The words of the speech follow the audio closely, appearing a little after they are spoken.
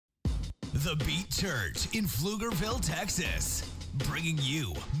The Beat Church in Pflugerville, Texas. Bringing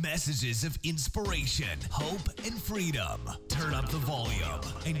you messages of inspiration, hope, and freedom. Turn up the volume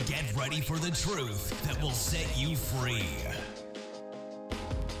and get ready for the truth that will set you free.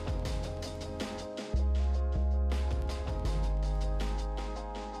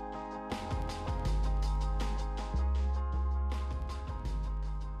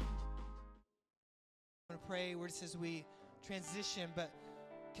 I'm going to pray just as we transition, but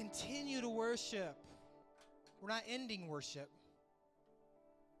continue to worship. We're not ending worship.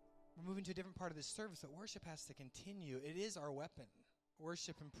 We're moving to a different part of this service, but worship has to continue. It is our weapon.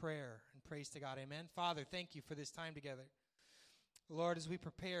 Worship and prayer and praise to God. Amen. Father, thank you for this time together. Lord, as we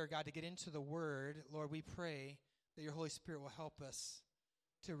prepare, God, to get into the Word, Lord, we pray that your Holy Spirit will help us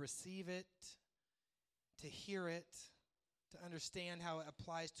to receive it, to hear it, to understand how it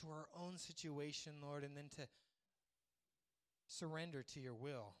applies to our own situation, Lord, and then to surrender to your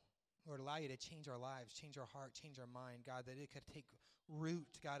will. Lord, allow you to change our lives, change our heart, change our mind, God, that it could take root,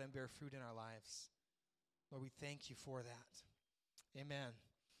 God, and bear fruit in our lives. Lord, we thank you for that. Amen.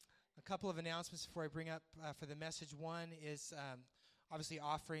 A couple of announcements before I bring up for the message. One is obviously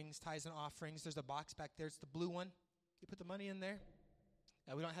offerings, tithes and offerings. There's a box back there. It's the blue one. You put the money in there.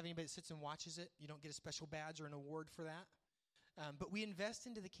 We don't have anybody that sits and watches it. You don't get a special badge or an award for that. But we invest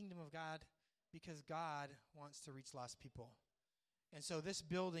into the kingdom of God because God wants to reach lost people. And so this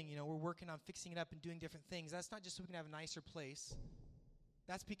building, we're working on fixing it up and doing different things. That's not just so we can have a nicer place.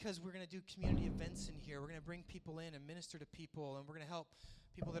 That's because we're going to do community events in here. We're going to bring people in and minister to people, and we're going to help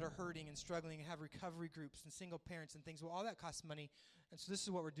people that are hurting and struggling and have recovery groups and single parents and things. Well, all that costs money, and so this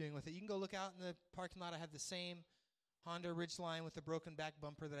is what we're doing with it. You can go look out in the parking lot. I have the same Honda Ridgeline with the broken back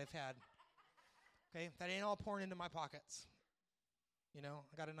bumper that I've had. Okay, that ain't all pouring into my pockets.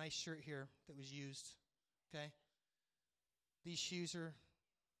 I got a nice shirt here that was used, okay? These shoes are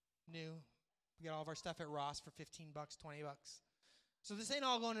new. We got all of our stuff at Ross for $15, $20. So this ain't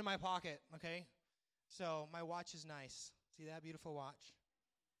all going in my pocket, okay? So my watch is nice. See that beautiful watch?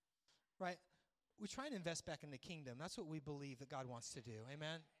 Right? We try and invest back in the kingdom. That's what we believe that God wants to do.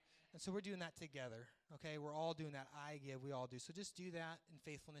 Amen? And so we're doing that together, okay? We're all doing that. I give, we all do. So just do that in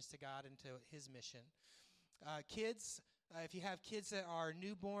faithfulness to God and to his mission. Kids, if you have kids that are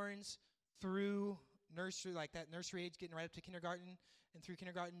newborns through nursery, like that nursery age, getting right up to kindergarten and through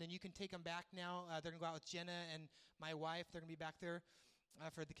kindergarten, then you can take them back now. They're going to go out with Jenna and my wife. They're going to be back there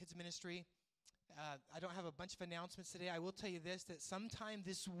for the kids ministry. I don't have a bunch of announcements today. I will tell you this, that sometime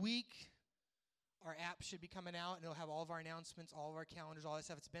this week, our app should be coming out, and it'll have all of our announcements, all of our calendars, all that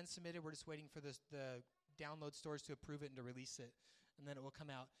stuff. It's been submitted. We're just waiting for the download stores to approve it and to release it, and then it will come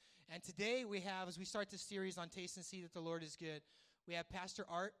out. And today we have, as we start this series on Taste and See that the Lord is Good, we have Pastor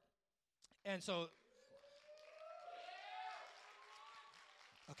Art. And so,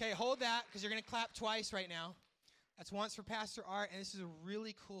 okay, hold that, because you're going to clap twice right now. That's once for Pastor Art, and this is a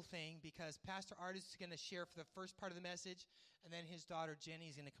really cool thing because Pastor Art is going to share for the first part of the message, and then his daughter Jenny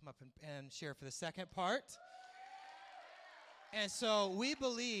is going to come up and share for the second part. And so we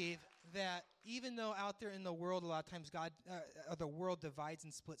believe that even though out there in the world, a lot of times the world divides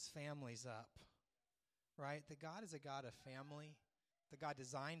and splits families up, right? That God is a God of family. That God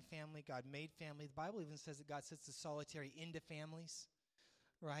designed family. God made family. The Bible even says that God sets the solitary into families,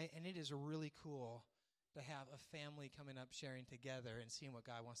 right? And it is really cool to have a family coming up, sharing together, and seeing what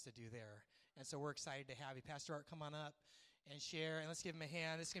God wants to do there. And so we're excited to have you. Pastor Art, come on up and share, and let's give him a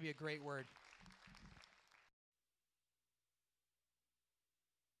hand. This is going to be a great word.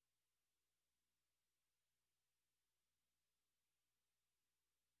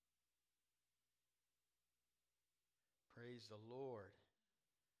 Praise the Lord.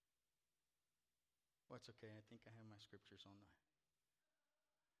 Well, it's okay. I think I have my scriptures on there.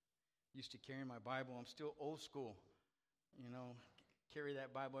 Used to carry my Bible. I'm still old school. Carry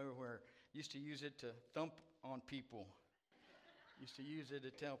that Bible everywhere. Used to use it to thump on people. Used to use it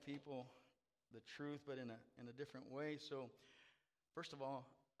to tell people the truth, but in a different way. So, first of all,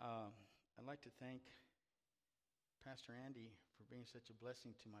 I'd like to thank Pastor Andy for being such a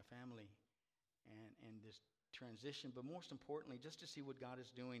blessing to my family and this transition, but most importantly, just to see what God is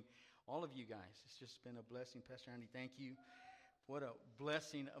doing. All of you guys, it's just been a blessing. Pastor Andy, thank you. What a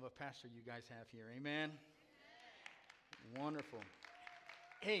blessing of a pastor you guys have here. Amen? Wonderful.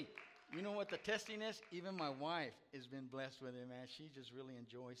 Hey, you know what the testing is? Even my wife has been blessed with it, man. She just really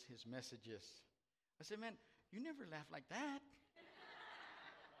enjoys his messages. I said, man, you never laugh like that.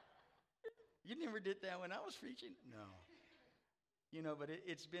 You never did that when I was preaching? No. But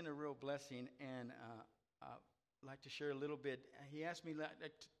it's been a real blessing, and I'd like to share a little bit. He asked me,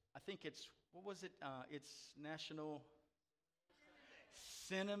 I think it's, what was it? It's National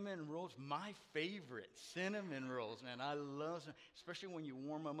Cinnamon rolls, my favorite. Cinnamon rolls, man. I love them, especially when you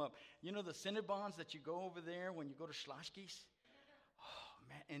warm them up. You know the Cinnabons that you go over there when you go to Schlossky's? Oh,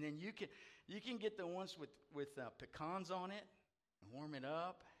 man. And then you can get the ones with pecans on it and warm it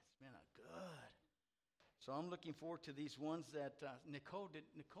up. It's been good. So I'm looking forward to these ones that Nicole, did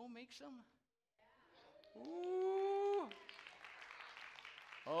Nicole make some? Ooh.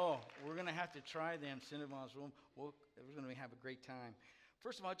 Oh, we're going to have to try them, Cinnabons. We're going to have a great time.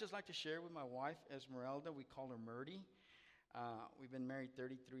 First of all, I'd just like to share with my wife, Esmeralda. We call her Murdy. We've been married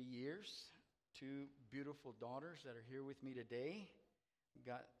 33 years. 2 beautiful daughters that are here with me today. We've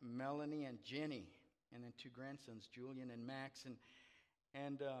got Melanie and Jenny, and then 2 grandsons, Julian and Max.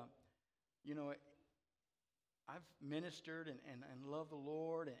 And you know, I've ministered and love the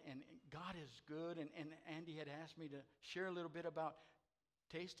Lord, and God is good. And Andy had asked me to share a little bit about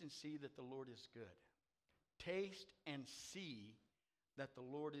taste and see that the Lord is good. Taste and see that the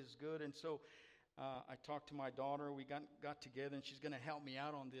Lord is good. And so I talked to my daughter. We got together, and she's going to help me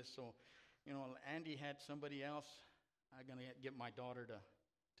out on this. So, you know, Andy had somebody else. I'm going to get my daughter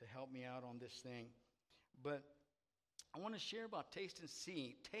to help me out on this thing. But I want to share about taste and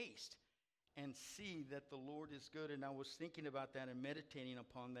see. Taste and see that the Lord is good. And I was thinking about that and meditating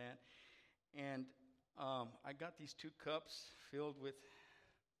upon that. And I got these 2 cups filled with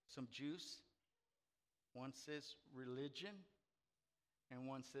some juice. One says religion, and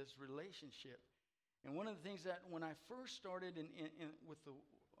one says relationship. And one of the things that when I first started with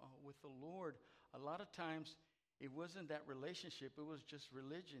the Lord, a lot of times it wasn't that relationship. It was just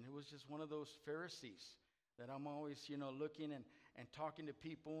religion. It was just one of those Pharisees that I'm always, you know, looking and talking to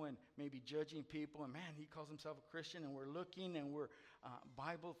people and maybe judging people. And man, he calls himself a Christian, and we're looking and we're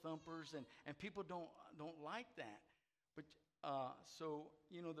Bible thumpers, and people don't like that. But so,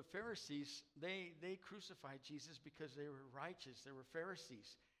 you know, the Pharisees, they crucified Jesus because they were righteous. They were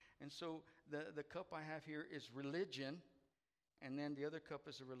Pharisees. And so the cup I have here is religion, and then the other cup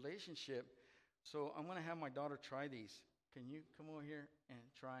is a relationship. So I'm going to have my daughter try these. Can you come over here and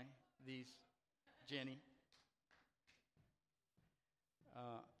try these, Jenny?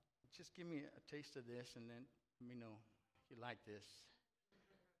 Just give me a taste of this, and then let me know if you like this.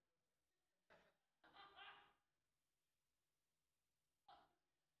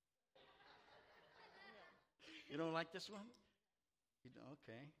 You don't like this one? You don't?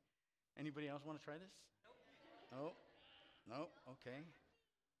 Okay. Anybody else want to try this? Nope. Nope. Okay.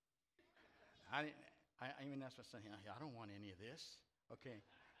 I even asked my son, I don't want any of this. Okay.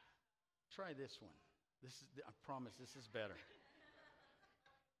 Try this one. I promise this is better.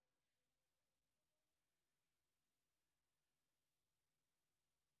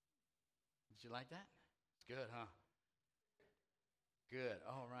 Did you like that? It's good, huh? Good.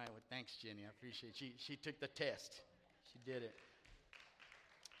 All right. Well, thanks, Jenny. I appreciate it. She took the test. She did it.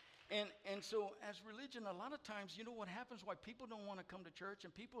 And so as religion, a lot of times, you know what happens, why people don't want to come to church,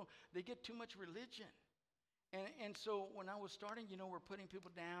 and people, they get too much religion. And so when I was starting, you know, we're putting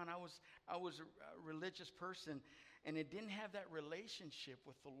people down. I was a religious person, and it didn't have that relationship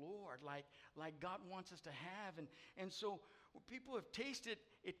with the Lord like God wants us to have. And so when people have tasted,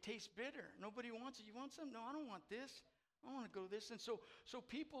 it tastes bitter. Nobody wants it. You want some? No, I don't want this. I want to go this. And so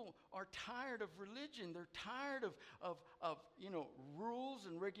people are tired of religion. They're tired of you know, rules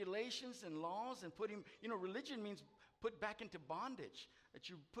and regulations and laws and putting, you know, religion means put back into bondage. That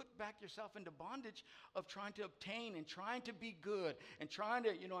you put back yourself into bondage of trying to obtain and trying to be good and trying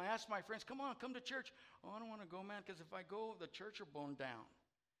to, you know, I ask my friends, come to church. Oh, I don't want to go, man, because if I go, the church will burn down.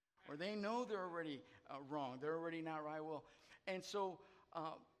 Or they know they're already wrong. They're already not right. Well, and so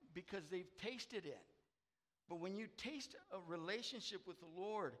because they've tasted it. But when you taste a relationship with the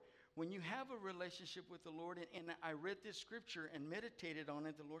Lord, when you have a relationship with the Lord, and I read this scripture and meditated on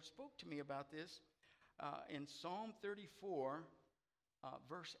it, the Lord spoke to me about this in Psalm 34,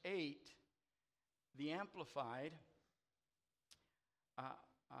 verse 8, the Amplified.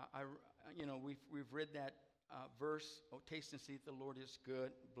 You know, we've read that verse. Oh, taste and see that the Lord is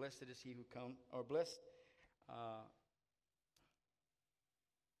good. Blessed is he who comes, or blessed.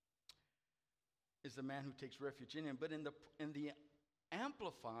 Is the man who takes refuge in him. But in the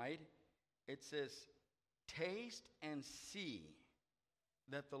Amplified, it says, taste and see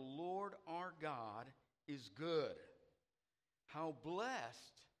that the Lord our God is good. How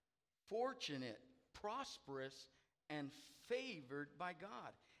blessed, fortunate, prosperous, and favored by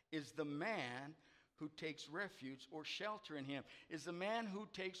God is the man who takes refuge or shelter in him, is the man who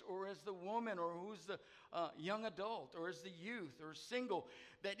takes, or as the woman, or who's the young adult, or as the youth, or single,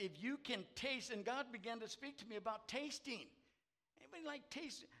 that if you can taste, and God began to speak to me about tasting. Anybody like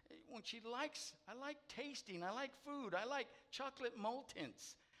taste? when I like tasting. I like food. I like chocolate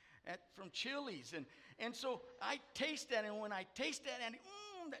Moltons from Chili's. And so I taste that, and when I taste that, and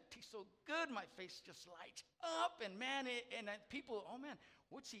that tastes so good, my face just lights up. And man, people, oh man,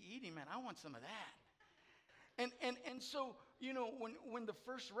 what's he eating, man? I want some of that. And so, when the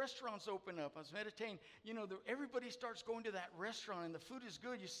first restaurants open up, I was meditating, everybody starts going to that restaurant, and the food is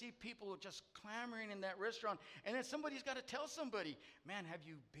good. You see people just clamoring in that restaurant, and then somebody's got to tell somebody, man, have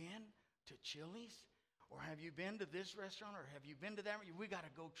you been to Chili's? Or have you been to this restaurant? Or have you been to that? We got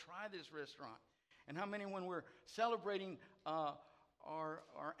to go try this restaurant. And how many, when we're celebrating our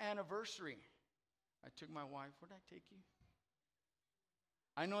anniversary, I took my wife, where did I take you?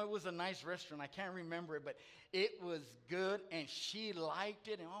 I know it was a nice restaurant. I can't remember it, but it was good, and she liked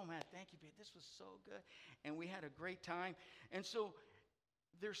it. And, oh, man, thank you, babe. This was so good. And we had a great time. And so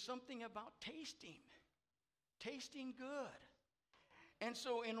there's something about tasting good. And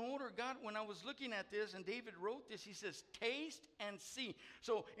so in order, God, when I was looking at this, and David wrote this, he says, taste and see.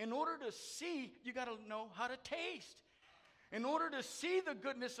 So in order to see, you got to know how to taste. In order to see the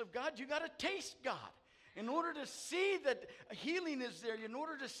goodness of God, you got to taste God. In order to see that healing is there, in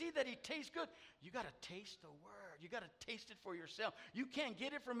order to see that he tastes good, you got to taste the word. You got to taste it for yourself. You can't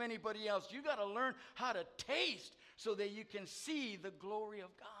get it from anybody else. You got to learn how to taste so that you can see the glory of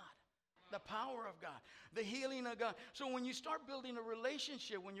God, the power of God, the healing of God. So when you start building a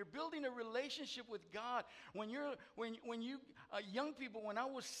relationship, when you're building a relationship with God, when you young people, when I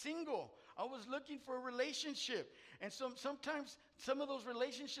was single, I was looking for a relationship. And sometimes some of those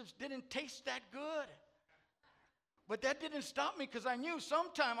relationships didn't taste that good. But that didn't stop me, because I knew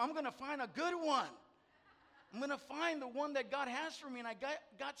sometime I'm going to find a good one. I'm going to find the one that God has for me. And I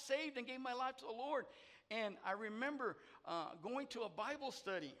got saved and gave my life to the Lord. And I remember going to a Bible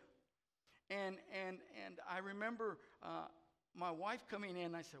study. And I remember my wife coming in.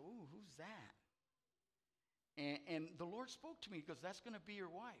 And I said, ooh, who's that? And the Lord spoke to me. He goes, that's going to be your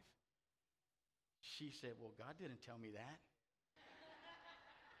wife. She said, well, God didn't tell me that.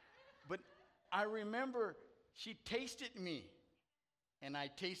 But I remember she tasted me, and I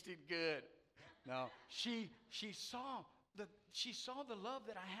tasted good. No, she saw the love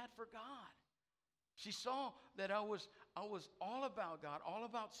that I had for God. She saw that I was all about God, all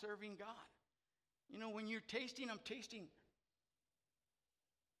about serving God. When you're tasting, I'm tasting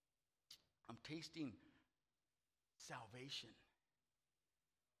salvation.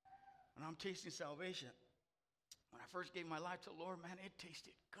 When I'm tasting salvation, when I first gave my life to the Lord, man, it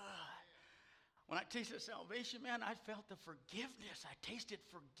tasted good. When I tasted salvation, man, I felt the forgiveness. I tasted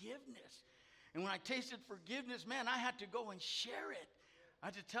forgiveness. And when I tasted forgiveness, man, I had to go and share it. I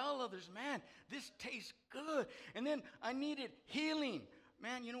had to tell others, man, this tastes good. And then I needed healing.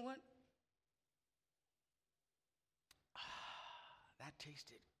 Man, you know what? That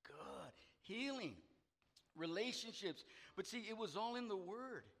tasted good. Healing. Relationships. But see, it was all in the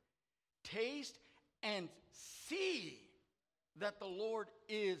Word. Taste and see that the Lord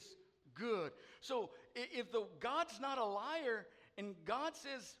is good. So if God's not a liar, and God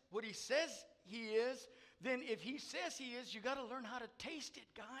says what he says he is, then if he says he is, you got to learn how to taste it,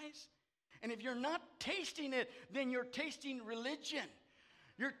 guys. And if you're not tasting it, then you're tasting religion.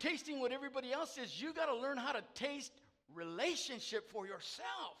 You're tasting what everybody else says. You got to learn how to taste relationship for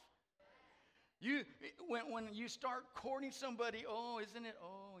yourself. When you start courting somebody, isn't it?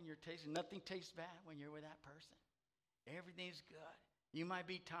 And you're tasting, nothing tastes bad when you're with that person. Everything's good. You might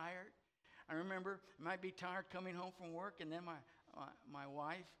be tired. I remember I might be tired coming home from work, and then my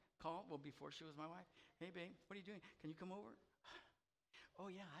wife called, before she was my wife, hey, babe, what are you doing? Can you come over? Oh,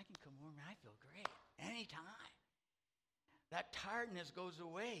 yeah, I can come over. Man, I feel great. Anytime. That tiredness goes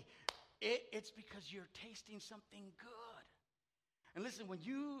away. It's because you're tasting something good. And listen, when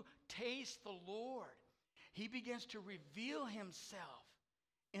you taste the Lord, he begins to reveal himself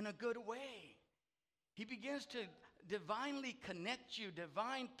in a good way. He begins to divinely connect you,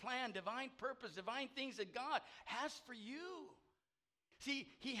 divine plan, divine purpose, divine things that God has for you. See,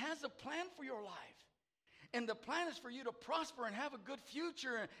 he has a plan for your life. And the plan is for you to prosper and have a good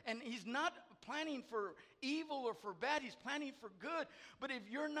future. And he's not planning for evil or for bad. He's planning for good. But if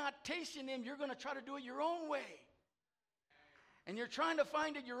you're not tasting him, you're going to try to do it your own way. And you're trying to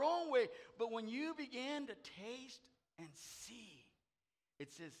find it your own way. But when you begin to taste and see,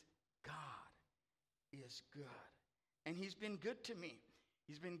 it says, God is good. And he's been good to me.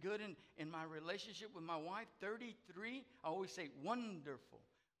 He's been good in my relationship with my wife. 33, I always say, wonderful,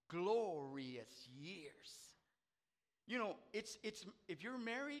 glorious years. It's if you're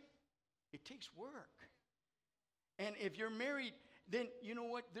married, it takes work. And if you're married, then you know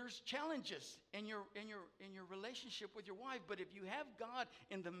what? There's challenges in your relationship with your wife. But if you have God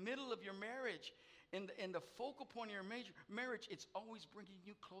in the middle of your marriage, in the focal point of your marriage, it's always bringing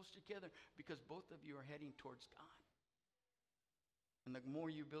you close together because both of you are heading towards God. And the more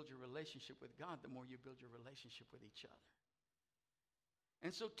you build your relationship with God, the more you build your relationship with each other.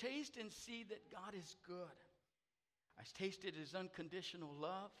 And so taste and see that God is good. I've tasted his unconditional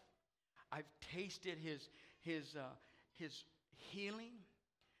love. I've tasted his healing.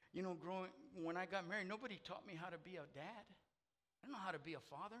 You know, when I got married, nobody taught me how to be a dad. I don't know how to be a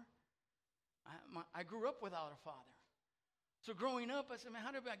father. I grew up without a father. So growing up, I said, man,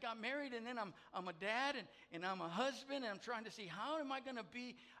 I got married, and then I'm a dad, and I'm a husband, and I'm trying to see how am I going to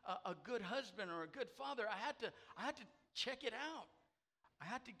be a good husband or a good father. I had to check it out. I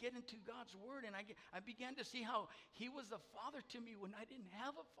had to get into God's word, and I began to see how he was a father to me when I didn't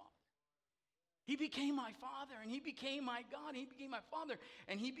have a father. He became my father, and he became my God. He became my father,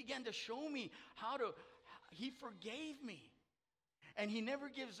 and he began to show me he forgave me. And he never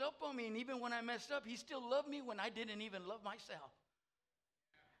gives up on me, and even when I messed up, he still loved me when I didn't even love myself.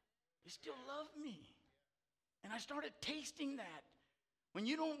 He still loved me. And I started tasting that. When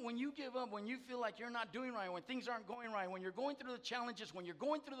you give up, when you feel like you're not doing right, when things aren't going right, when you're going through the challenges, when you're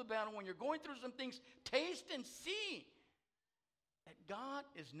going through the battle, when you're going through some things, taste and see that God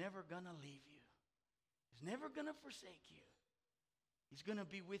is never going to leave you. He's never going to forsake you. He's going to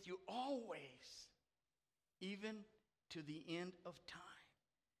be with you always, even to the end of time.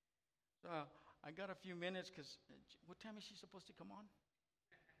 So I got a few minutes because what time is she supposed to come on?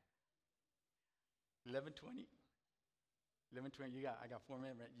 11:20. 11:20. I got 4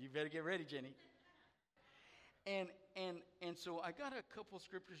 minutes. You better get ready, Jenny. And so I got a couple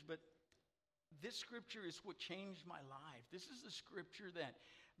scriptures, but this scripture is what changed my life. This is the scripture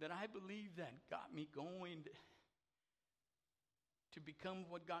that I believe that got me going to become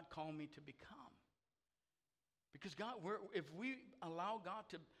what God called me to become. Because God, if we allow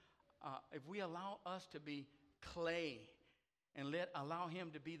us to be clay and allow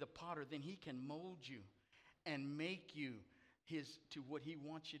him to be the potter, then he can mold you and make you to what he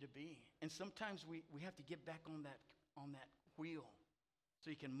wants you to be. And sometimes we have to get back on that wheel so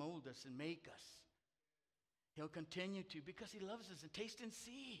he can mold us and make us. He'll continue to because he loves us. And taste and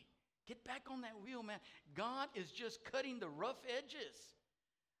see. Get back on that wheel, man. God is just cutting the rough edges.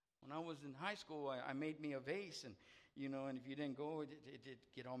 When I was in high school, I made me a vase, and if you didn't go, it'd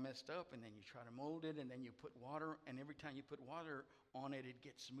get all messed up, and then you try to mold it, and then you put water, and every time you put water on it, it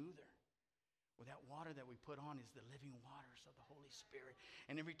gets smoother. Well, that water that we put on is the living waters of the Holy Spirit.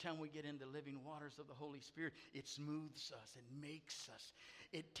 And every time we get in the living waters of the Holy Spirit, it smooths us and makes us.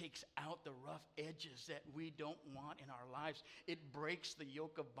 It takes out the rough edges that we don't want in our lives. It breaks the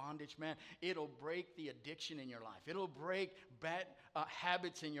yoke of bondage, man. It'll break the addiction in your life. It'll break bad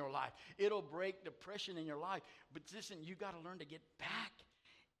habits in your life. It'll break depression in your life. But listen, you got to learn to get back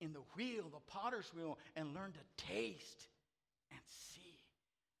in the wheel, the potter's wheel, and learn to taste and see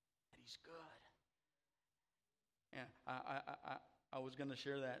that he's good. Yeah, I was going to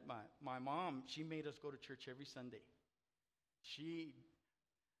share that. My mom, she made us go to church every Sunday. She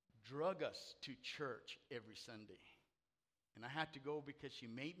drug us to church every Sunday. And I had to go because she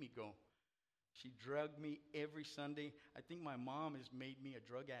made me go. She drugged me every Sunday. I think my mom has made me a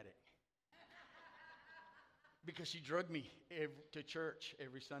drug addict. Because she drugged me to church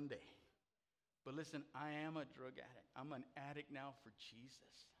every Sunday. But listen, I am a drug addict. I'm an addict now for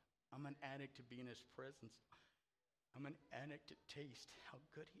Jesus. I'm an addict to be in his presence. I'm an addict to taste how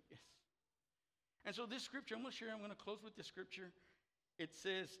good he is. And so this scripture, I'm going to close with this scripture. It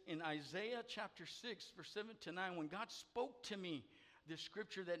says in Isaiah chapter 6, verse 7 to 9, when God spoke to me, this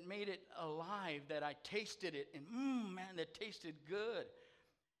scripture that made it alive, that I tasted it, and man, that tasted good.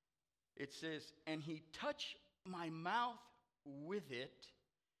 It says, and he touched my mouth with it.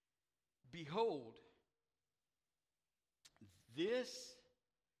 Behold, this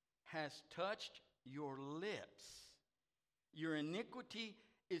has touched your lips. Your iniquity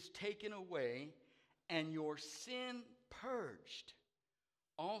is taken away, and your sin purged.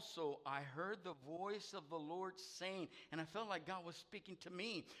 Also, I heard the voice of the Lord saying, and I felt like God was speaking to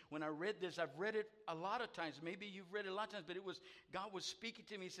me when I read this. I've read it a lot of times. Maybe you've read it a lot of times, but God was speaking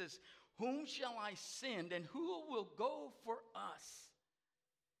to me. He says, whom shall I send, and who will go for us?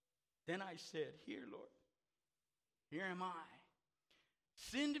 Then I said, here, Lord, here am I.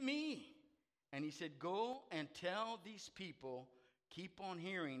 Send me. And he said, go and tell these people, keep on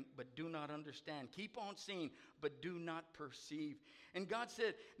hearing, but do not understand. Keep on seeing, but do not perceive. And God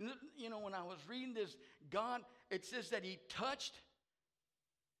said, when I was reading this, God, it says that he touched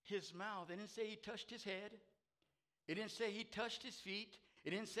his mouth. It didn't say he touched his head. It didn't say he touched his feet.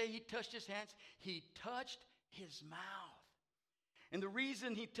 It didn't say he touched his hands. He touched his mouth. And the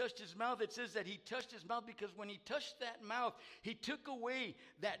reason he touched his mouth, it says that he touched his mouth because when he touched that mouth, he took away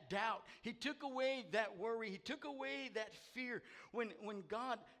that doubt. He took away that worry. He took away that fear. When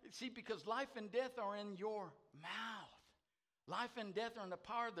God, see, because life and death are in your mouth. Life and death are in the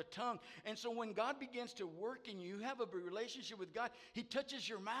power of the tongue. And so when God begins to work in you, you have a relationship with God, he touches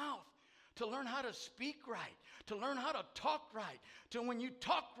your mouth to learn how to speak right, to learn how to talk right. To when you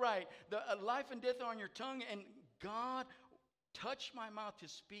talk right, the life and death are on your tongue, and God touched my mouth to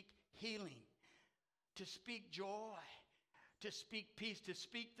speak healing, to speak joy, to speak peace, to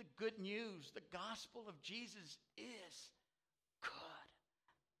speak the good news. The gospel of Jesus is good.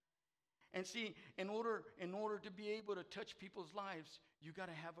 And see, in order to be able to touch people's lives, you got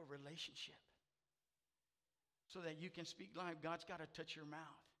to have a relationship. So that you can speak life, God's got to touch your mouth.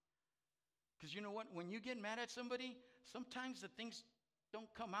 Because you know what? When you get mad at somebody, sometimes the things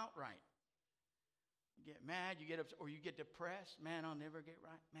don't come out right. You get mad, you get upset, or you get depressed. Man, I'll never get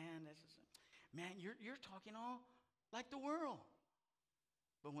right. Man, you're talking all like the world.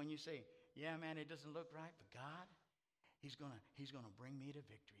 But when you say, yeah, man, it doesn't look right, but God, He's gonna bring me to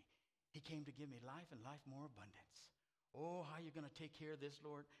victory. He came to give me life and life more abundance. Oh, how are you going to take care of this,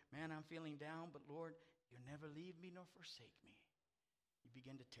 Lord? Man, I'm feeling down, but Lord, you'll never leave me nor forsake me. You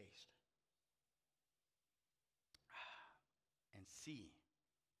begin to taste and see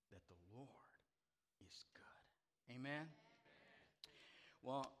that the Lord is good. Amen?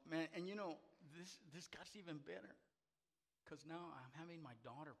 Well, man, and you know, this gets even better because now I'm having my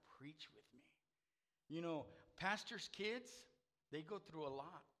daughter preach with me. You know, pastors' kids, they go through a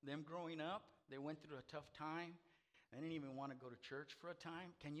lot. Them growing up, they went through a tough time. They didn't even want to go to church for a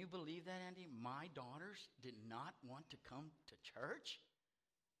time. Can you believe that, Andy? My daughters did not want to come to church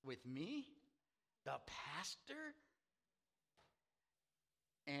with me, the pastor.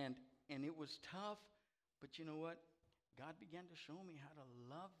 And it was tough. But you know what? God began to show me how to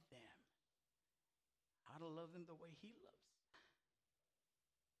love them. How to love them the way He loves.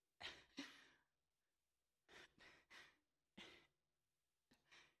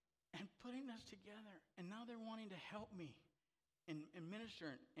 And putting us together, and now they're wanting to help me and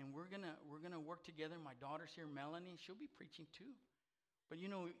minister, and we're gonna work together. My daughter's here, Melanie, she'll be preaching too. But you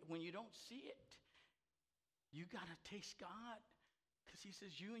know, when you don't see it, you gotta taste God, because He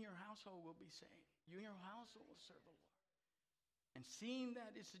says you and your household will be saved. You and your household will serve the Lord. And seeing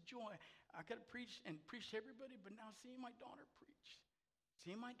that is a joy. I could have preached to everybody, but now seeing my daughter preach,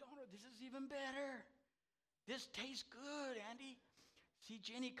 seeing my daughter, this is even better. This tastes good, Andy. See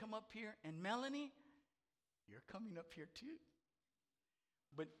Jenny come up here, and Melanie, you're coming up here too.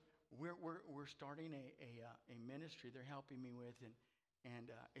 But we're starting a ministry they're helping me with,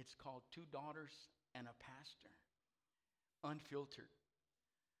 and it's called Two Daughters and a Pastor, Unfiltered.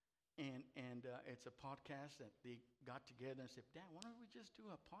 And it's a podcast that they got together and said, Dad, why don't we just do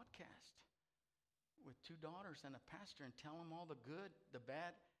a podcast with two daughters and a pastor and tell them all the good, the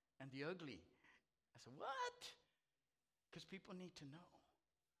bad, and the ugly? I said, what? Because people need to know.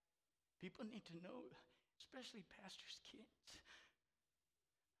 People need to know, especially pastors' kids,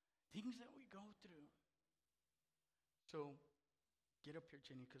 things that we go through. So get up here,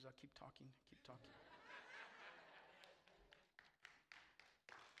 Jenny, because I'll keep talking.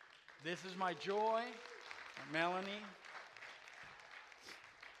 This is my joy, Melanie.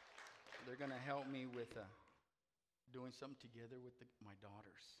 They're going to help me with doing something together with my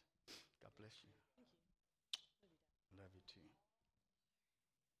daughters. God bless you. Thank you. Love you too.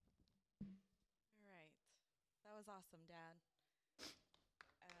 All right. That was awesome, Dad.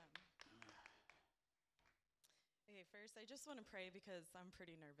 Okay, first, I just want to pray because I'm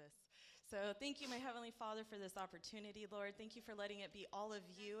pretty nervous. So thank you, my Heavenly Father, for this opportunity, Lord. Thank you for letting it be all of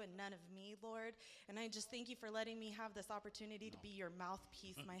you and none of me, Lord. And I just thank you for letting me have this opportunity to be your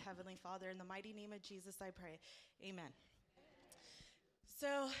mouthpiece, my Heavenly Father. In the mighty name of Jesus, I pray. Amen.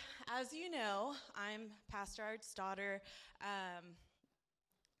 So, as you know, I'm Pastor Art's daughter.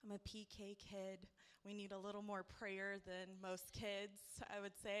 I'm a PK kid. We need a little more prayer than most kids, I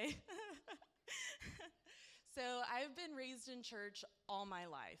would say. So I've been raised in church all my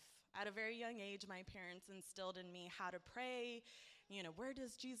life. At a very young age, my parents instilled in me how to pray. You know, where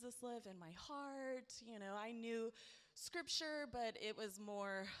does Jesus live? In my heart. You know, I knew scripture, but it was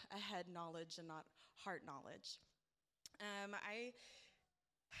more a head knowledge and not heart knowledge.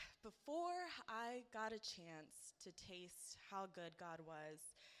 Before I got a chance to taste how good God was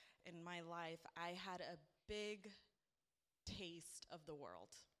in my life, I had a big taste of the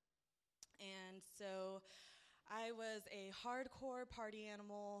world. And so I was a hardcore party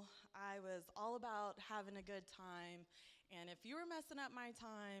animal. I was all about having a good time. And if you were messing up my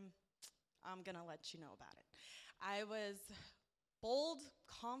time, I'm going to let you know about it. I was bold,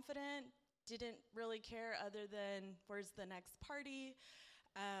 confident, didn't really care other than where's the next party.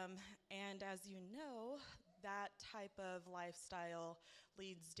 And as you know, that type of lifestyle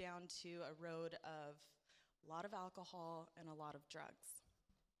leads down to a road of a lot of alcohol and a lot of drugs.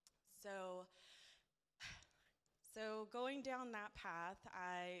 So going down that path,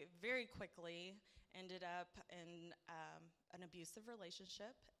 I very quickly ended up in an abusive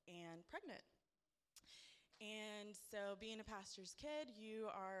relationship and pregnant. And so being a pastor's kid,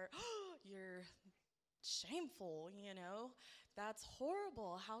 you're shameful, you know. That's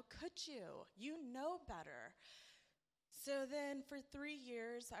horrible. How could you? You know better. So then for 3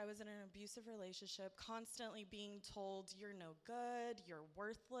 years, I was in an abusive relationship, constantly being told, you're no good, you're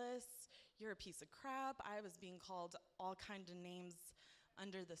worthless, you're a piece of crap. I was being called all kinds of names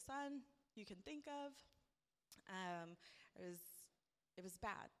under the sun you can think of. It was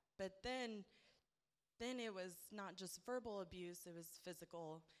bad. But then it was not just verbal abuse, it was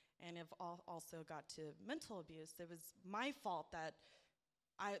physical, and it also got to mental abuse. It was my fault that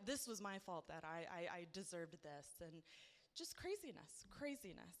I deserved this, and just craziness.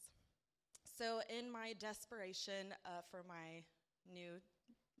 So in my desperation for my new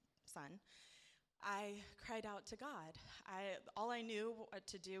son, I cried out to God. All I knew what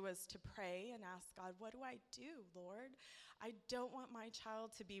to do was to pray and ask God, what do I do, Lord? I don't want my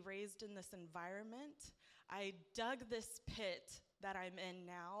child to be raised in this environment. I dug this pit that I'm in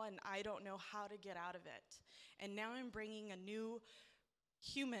now, and I don't know how to get out of it. And now I'm bringing another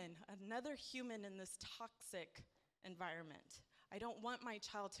human in this toxic environment. I don't want my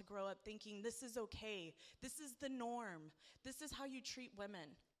child to grow up thinking this is okay, this is the norm, this is how you treat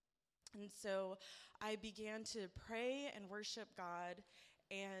women. And so I began to pray and worship God,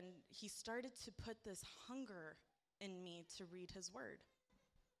 and he started to put this hunger in me to read his word.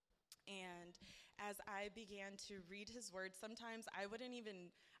 And as I began to read his word, sometimes I would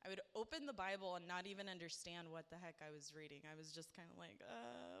open the Bible and not even understand what the heck I was reading. I was just kind of like,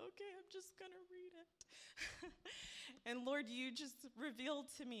 okay, I'm just going to read it. And Lord, you just revealed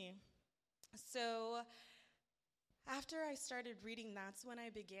to me. So after I started reading, that's when I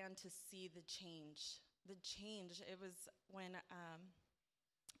began to see the change. It was when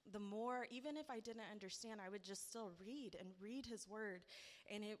the more, even if I didn't understand, I would just still read his word.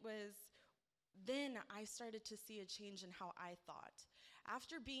 And it was then I started to see a change in how I thought.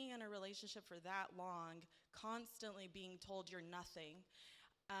 After being in a relationship for that long, constantly being told you're nothing,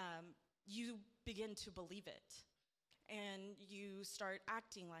 you begin to believe it. And you start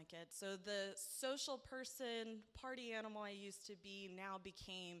acting like it. So the social person, party animal I used to be now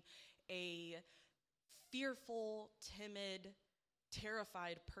became a fearful, timid,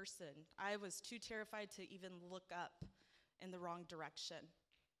 terrified person. I was too terrified to even look up in the wrong direction.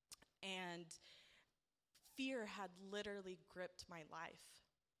 And fear had literally gripped my life.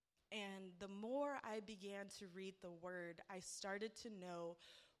 And the more I began to read the word, I started to know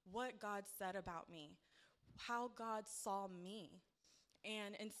what God said about me, how God saw me.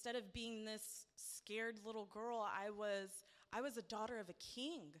 And instead of being this scared little girl, I was a daughter of a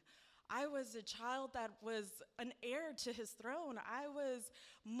king. I was a child that was an heir to his throne. I was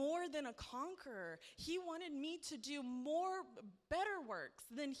more than a conqueror. He wanted me to do better works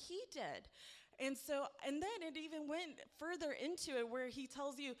than he did. And then it even went further into it where he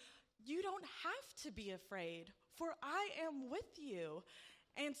tells you, you don't have to be afraid, for I am with you.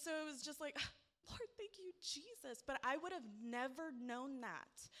 And so it was just like, Lord, thank you, Jesus. But I would have never known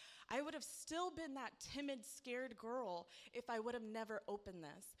that. I would have still been that timid, scared girl if I would have never opened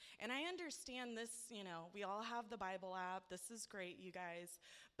this. And I understand this, we all have the Bible app. This is great, you guys.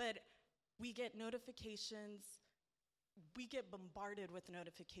 But we get notifications. We get bombarded with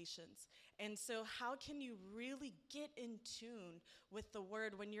notifications. And so how can you really get in tune with the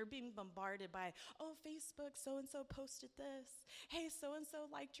word when you're being bombarded by, oh, Facebook, so-and-so posted this. Hey, so-and-so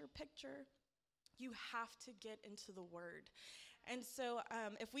liked your picture. You have to get into the word. And so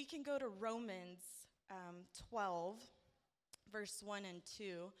if we can go to Romans 12, verse 1 and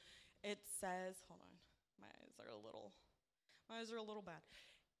 2, it says, hold on, my eyes are a little bad.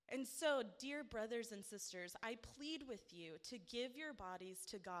 And so, dear brothers and sisters, I plead with you to give your bodies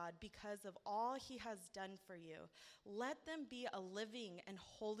to God because of all he has done for you. Let them be a living and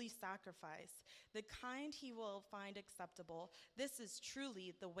holy sacrifice, the kind he will find acceptable. This is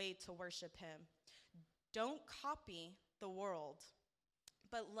truly the way to worship him. Don't copy the world,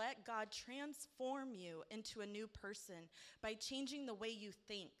 but let God transform you into a new person by changing the way you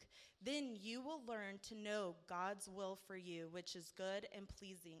think. Then you will learn to know God's will for you, which is good and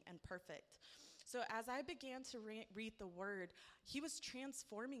pleasing and perfect. So as I began to read the word, he was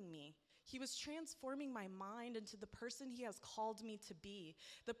transforming me. He was transforming my mind into the person he has called me to be,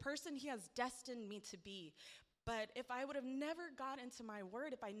 the person he has destined me to be. But if I would have never got into my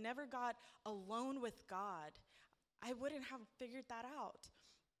word, if I never got alone with God, I wouldn't have figured that out.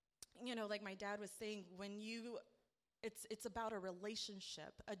 You know, like my dad was saying, it's about a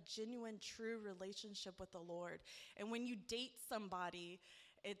relationship, a genuine, true relationship with the Lord. And when you date somebody,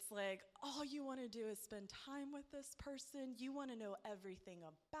 it's like all you want to do is spend time with this person. You want to know everything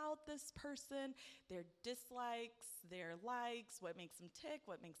about this person, their dislikes, their likes, what makes them tick,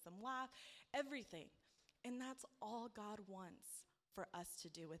 what makes them laugh, everything. And that's all God wants for us to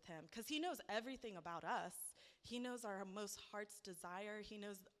do with him, because he knows everything about us. He knows our most heart's desire. He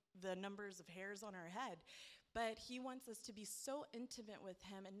knows the numbers of hairs on our head. But he wants us to be so intimate with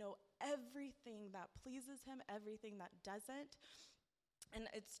him and know everything that pleases him, everything that doesn't. And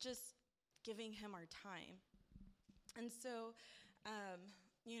it's just giving him our time. And so,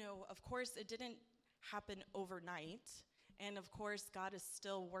 of course, it didn't happen overnight. And of course, God is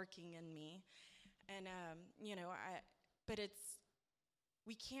still working in me. And, but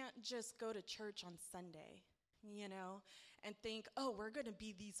we can't just go to church on Sunday, and think, oh, we're going to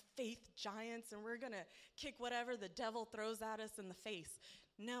be these faith giants and we're going to kick whatever the devil throws at us in the face.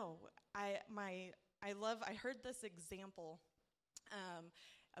 No, I heard this example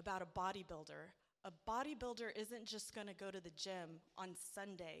about a bodybuilder. A bodybuilder isn't just going to go to the gym on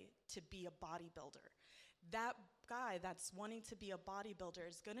Sunday to be a bodybuilder. That guy that's wanting to be a bodybuilder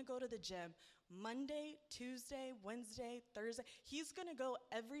is going to go to the gym Monday, Tuesday, Wednesday, Thursday. He's going to go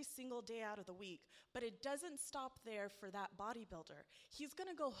every single day out of the week, but it doesn't stop there for that bodybuilder. He's going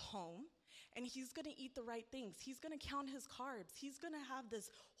to go home and he's going to eat the right things. He's going to count his carbs. He's going to have this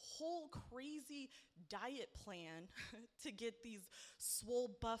whole crazy diet plan to get these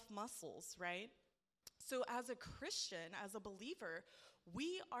swole, buff muscles, right? So as a Christian, as a believer,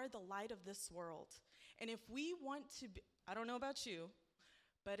 we are the light of this world. And if we want to be, I don't know about you,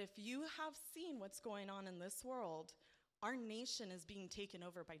 but if you have seen what's going on in this world, our nation is being taken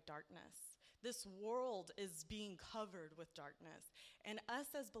over by darkness. This world is being covered with darkness. And us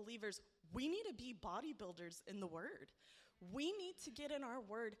as believers, we need to be bodybuilders in the word. We need to get in our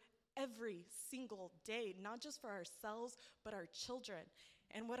word every single day, not just for ourselves, but our children.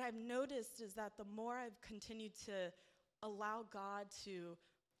 And what I've noticed is that the more I've continued to allow God to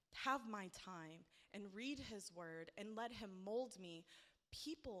have my time and read his word and let him mold me,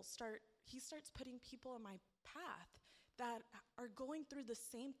 he starts putting people in my path that are going through the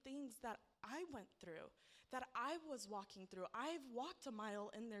same things that I went through, that I was walking through. I've walked a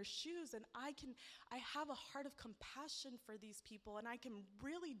mile in their shoes, and I have a heart of compassion for these people, and I can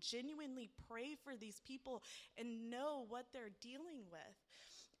really genuinely pray for these people and know what they're dealing with.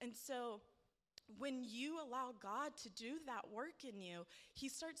 And so when you allow God to do that work in you, he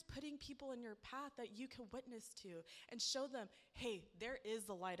starts putting people in your path that you can witness to and show them, hey, there is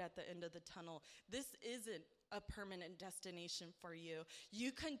a light at the end of the tunnel. This isn't a permanent destination for you.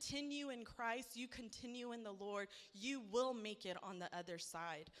 You continue in Christ, you continue in the Lord, you will make it on the other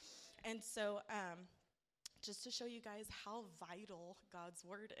side. And so, just to show you guys how vital God's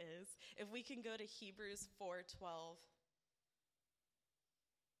word is, if we can go to Hebrews 4:12.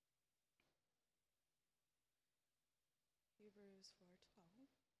 Hebrews 4:12.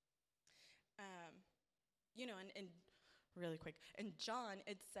 And really quick, in John,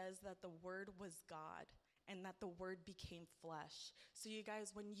 it says that the word was God and that the word became flesh. So you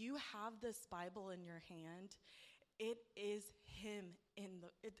guys, when you have this Bible in your hand, it is him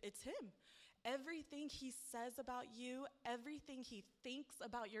it's him. Everything he says about you, everything he thinks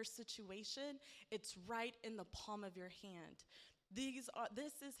about your situation, it's right in the palm of your hand.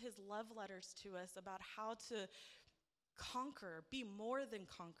 This is his love letters to us about how to conquer, be more than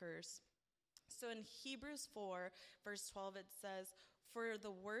conquerors. So in Hebrews 4, verse 12, it says, "For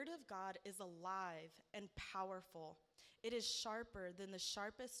the word of God is alive and powerful. It is sharper than the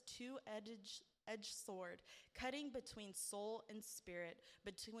sharpest two-edged sword, cutting between soul and spirit,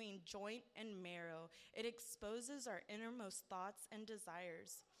 between joint and marrow. It exposes our innermost thoughts and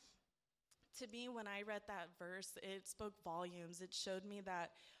desires." To me, when I read that verse, it spoke volumes. It showed me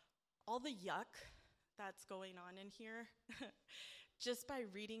that all the yuck that's going on in here, just by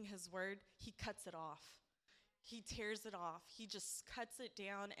reading his word, he cuts it off. He tears it off. He just cuts it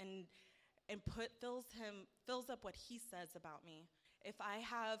down and fills up what he says about me. If I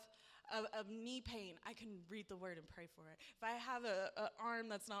have of knee pain, I can read the word and pray for it. If I have a arm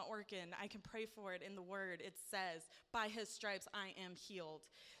that's not working, I can pray for it in the word. It says, by his stripes, I am healed.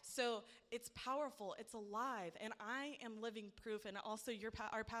 So it's powerful. It's alive. And I am living proof. And also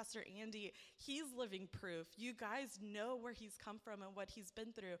our pastor, Andy, he's living proof. You guys know where he's come from and what he's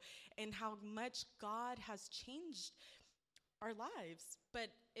been through and how much God has changed our lives. But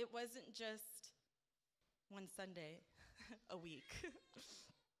it wasn't just one Sunday a week.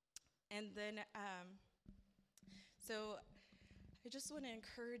 And then, so I just want to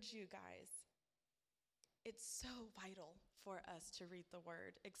encourage you guys. It's so vital for us to read the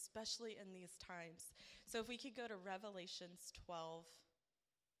word, especially in these times. So if we could go to Revelations 12:11.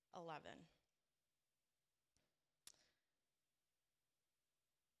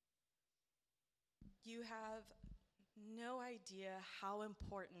 You have no idea how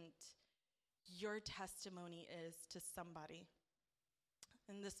important your testimony is to somebody.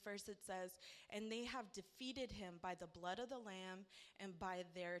 In this verse it says, and they have defeated him by the blood of the Lamb and by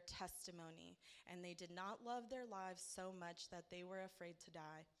their testimony. And they did not love their lives so much that they were afraid to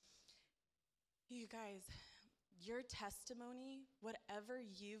die. You guys, your testimony, whatever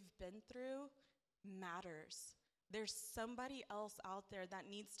you've been through, matters. There's somebody else out there that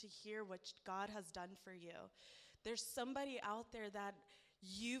needs to hear what God has done for you. There's somebody out there that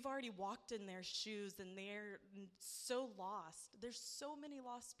you've already walked in their shoes and they're so lost. There's so many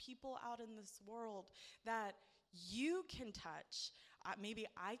lost people out in this world that you can touch. Maybe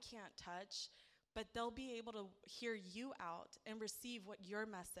I can't touch, but they'll be able to hear you out and receive what your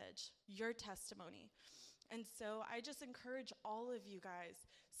message, your testimony. And so I just encourage all of you guys,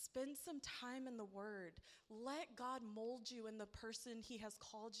 spend some time in the Word. Let God mold you in the person He has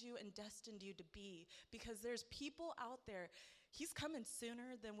called you and destined you to be, because there's people out there. He's coming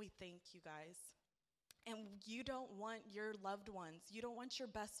sooner than we think, you guys. And you don't want your loved ones, you don't want your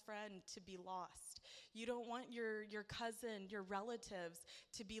best friend to be lost. You don't want your cousin, your relatives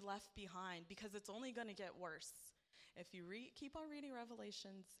to be left behind, because it's only going to get worse. If you keep on reading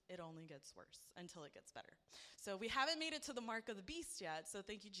Revelations, it only gets worse until it gets better. So we haven't made it to the mark of the beast yet, so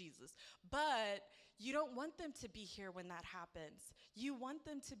thank you, Jesus. But you don't want them to be here when that happens. You want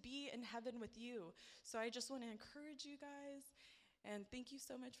them to be in heaven with you. So I just want to encourage you guys, and thank you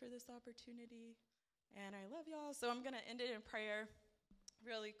so much for this opportunity. And I love y'all. So I'm going to end it in prayer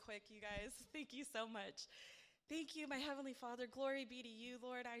really quick, you guys. Thank you so much. Thank you, my Heavenly Father. Glory be to you,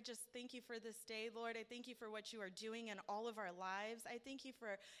 Lord. I just thank you for this day, Lord. I thank you for what you are doing in all of our lives. I thank you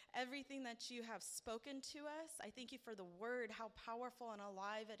for everything that you have spoken to us. I thank you for the word, how powerful and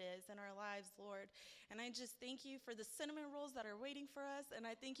alive it is in our lives, Lord. And I just thank you for the cinnamon rolls that are waiting for us. And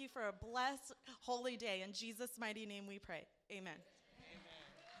I thank you for a blessed, holy day. In Jesus' mighty name we pray. Amen. Amen.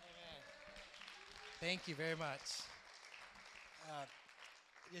 Amen. Thank you very much.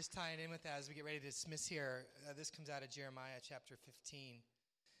 Just tying in with that as we get ready to dismiss here, this comes out of Jeremiah chapter 15.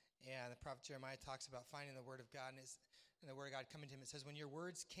 And the prophet Jeremiah talks about finding the word of God, and the word of God coming to him. It says, when your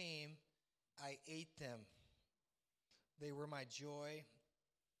words came, I ate them. They were my joy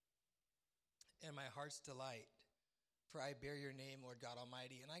and my heart's delight. For I bear your name, Lord God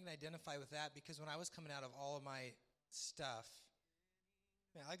Almighty. And I can identify with that because when I was coming out of all of my stuff,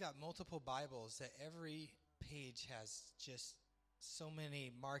 man, I got multiple Bibles that every page has just so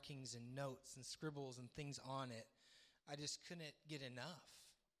many markings and notes and scribbles and things on it. I just couldn't get enough.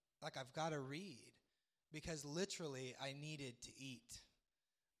 Like, I've got to read, because literally I needed to eat.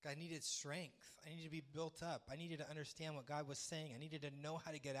 I needed strength. I needed to be built up. I needed to understand what God was saying. I needed to know how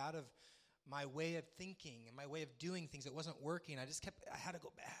to get out of my way of thinking and my way of doing things. It wasn't working. I had to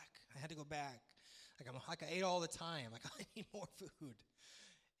go back. Like I ate all the time. Like, I need more food.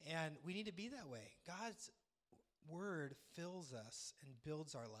 And we need to be that way. God's word fills us and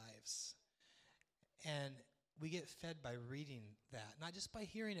builds our lives. And we get fed by reading that, not just by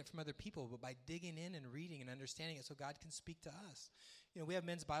hearing it from other people, but by digging in and reading and understanding it so God can speak to us. You know, we have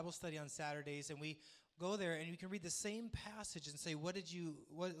men's Bible study on Saturdays, and we go there and you can read the same passage and say,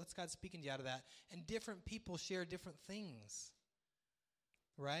 what's God speaking to you out of that? And different people share different things,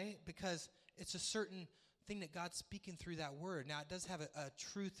 right? Because it's a certain thing that God's speaking through that word. Now, it does have a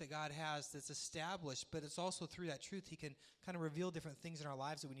truth that God has that's established, but it's also through that truth He can kind of reveal different things in our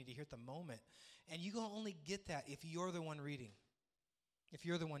lives that we need to hear at the moment. And you can only get that if you're the one reading, if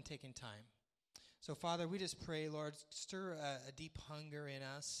you're the one taking time. So, Father, we just pray, Lord, stir a deep hunger in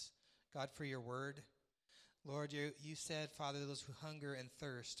us, God, for your word. Lord, you said, Father, those who hunger and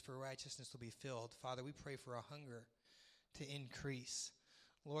thirst for righteousness will be filled. Father, we pray for a hunger to increase.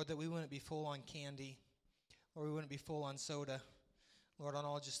 Lord, that we wouldn't be full on candy, or we wouldn't be full on soda, Lord, on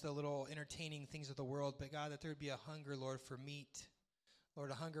all just the little entertaining things of the world, but God, that there would be a hunger, Lord, for meat,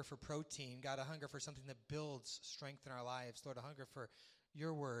 Lord, a hunger for protein. God, a hunger for something that builds strength in our lives. Lord, a hunger for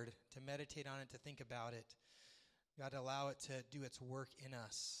your word, to meditate on it, to think about it. God, allow it to do its work in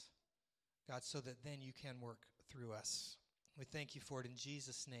us. God, so that then you can work through us. We thank you for it in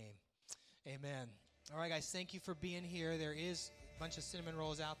Jesus' name. Amen. All right, guys, thank you for being here. There is a bunch of cinnamon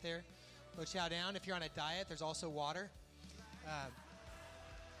rolls out there. Go chow down. If you're on a diet, there's also water.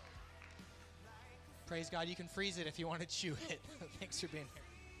 Praise God, you can freeze it if you want to chew it. Thanks for being here.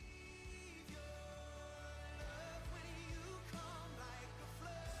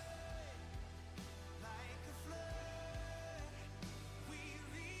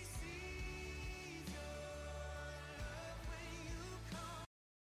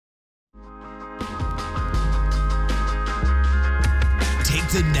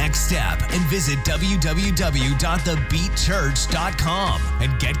 The next step and visit www.thebeatchurch.com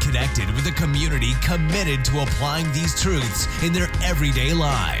and get connected with a community committed to applying these truths in their everyday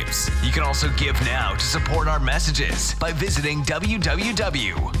lives. You can also give now to support our messages by visiting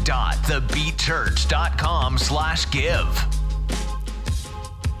www.thebeatchurch.com/give.